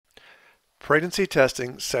Pregnancy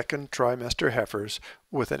testing second trimester heifers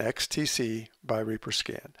with an XTC by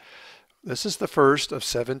ReproScan. This is the first of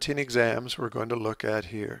 17 exams we're going to look at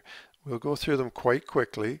here. We'll go through them quite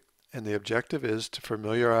quickly, and the objective is to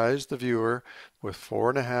familiarize the viewer with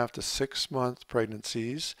 4.5 to 6 month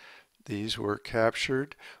pregnancies. These were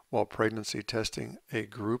captured while pregnancy testing a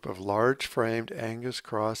group of large-framed Angus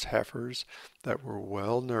cross heifers that were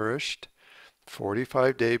well nourished,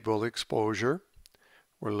 45-day bull exposure.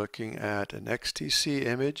 We're looking at an XTC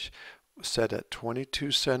image set at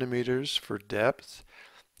 22 centimeters for depth,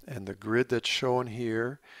 and the grid that's shown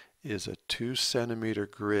here is a 2 centimeter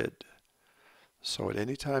grid. So at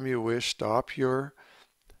any time you wish, if you're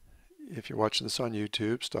watching this on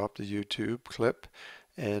YouTube, stop the YouTube clip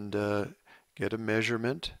and get a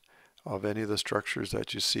measurement of any of the structures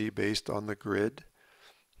that you see based on the grid.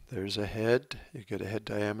 There's a head, you get a head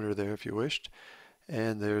diameter there if you wished,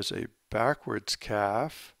 and there's a backwards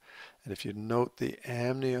calf, and if you note, the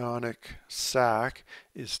amniotic sac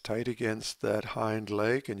is tight against that hind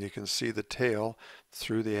leg, and you can see the tail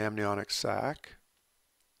through the amniotic sac.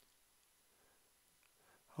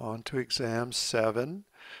 On to exam 7.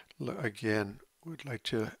 Again, we'd like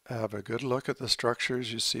to have a good look at the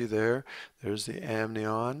structures you see there. There's the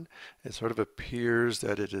amnion. It sort of appears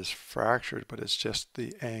that it is fractured, but it's just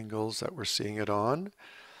the angles that we're seeing it on.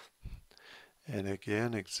 And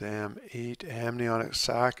again, exam 8, amniotic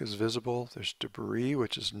sac is visible. There's debris,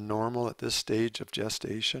 which is normal at this stage of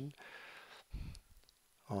gestation.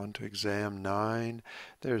 On to exam 9.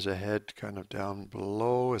 There's a head kind of down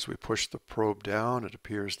below. As we push the probe down, it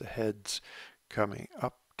appears the head's coming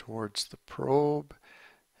up towards the probe.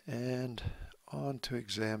 And on to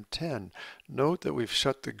exam 10. Note that we've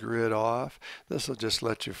shut the grid off. This will just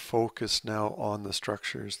let you focus now on the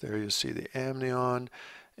structures. There you see the amnion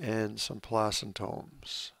and some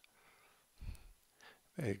placentomes.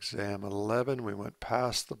 Exam 11, we went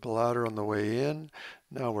past the bladder on the way in.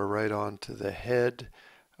 Now we're right on to the head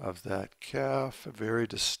of that calf, a very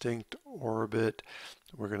distinct orbit.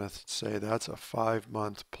 We're going to say that's a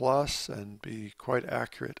 5-month plus and be quite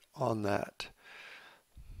accurate on that.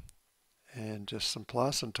 And just some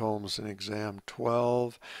placentomes in exam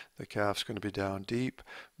 12. The calf's going to be down deep.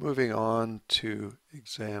 Moving on to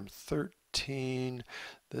exam 13.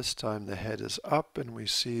 This time the head is up and we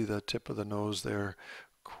see the tip of the nose there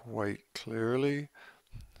quite clearly.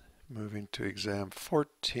 Moving to exam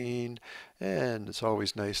 14, and it's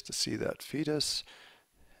always nice to see that fetus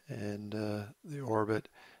and the orbit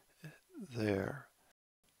there.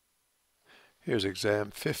 Here's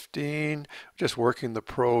exam 15, just working the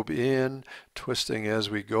probe in, twisting as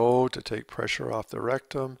we go to take pressure off the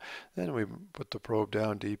rectum. Then we put the probe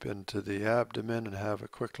down deep into the abdomen and have a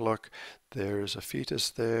quick look. There's a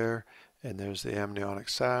fetus there, and there's the amniotic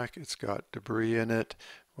sac. It's got debris in it,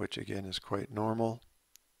 which again is quite normal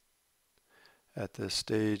at this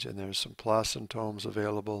stage, and there's some placentomes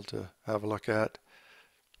available to have a look at.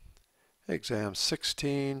 Exam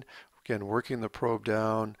 16, again working the probe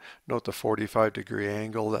down. Note the 45-degree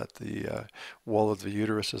angle that the wall of the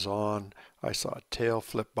uterus is on. I saw a tail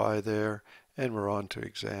flip by there, and we're on to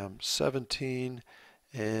exam 17,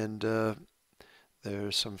 and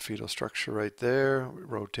there's some fetal structure right there. We're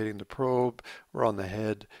rotating the probe. We're on the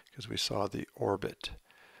head because we saw the orbit.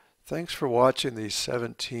 Thanks for watching these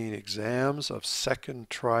 17 exams of second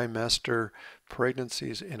trimester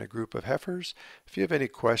pregnancies in a group of heifers. If you have any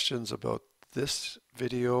questions about this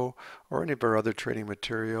video or any of our other training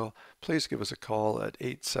material, please give us a call at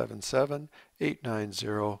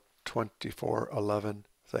 877-890-2411.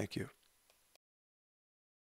 Thank you.